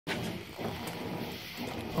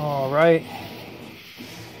All right,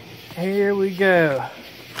 here we go.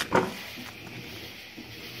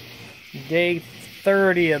 Day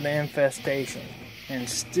 30 of the infestation, and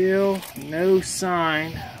still no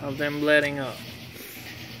sign of them letting up.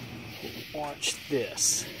 Watch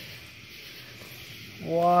this.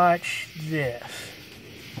 Watch this.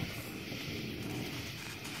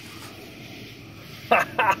 Look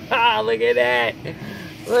at that.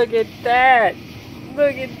 Look at that.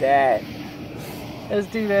 Look at that. Let's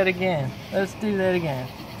do that again. Let's do that again.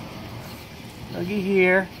 Look at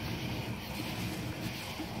here.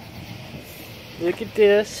 Look at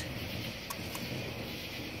this.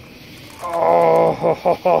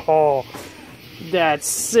 Oh, that's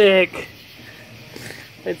sick.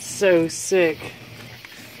 It's so sick.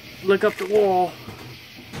 Look up the wall.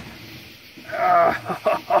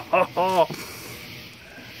 Oh,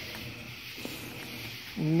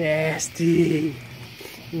 nasty.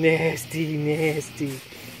 Nasty, nasty.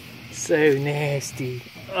 So nasty.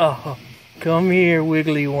 Oh, come here,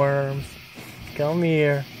 wiggly worms. Come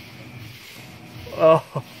here.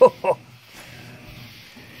 Oh.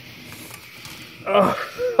 Oh.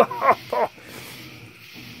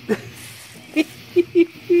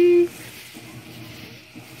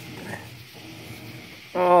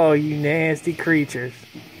 Oh, you nasty creatures.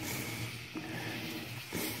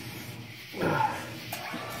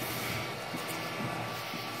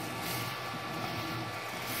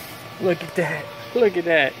 Look at that. Look at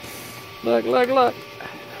that. Look, look, look.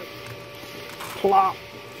 Plop.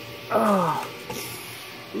 Oh.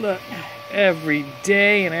 Look. Every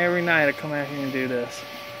day and every night I come out here and do this.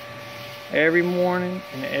 Every morning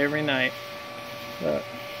and every night. Look.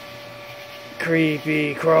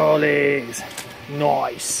 Creepy crawlies.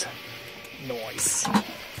 Nice. Nice.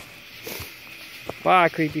 Bye,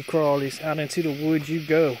 creepy crawlies. Out into the woods you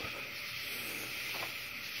go.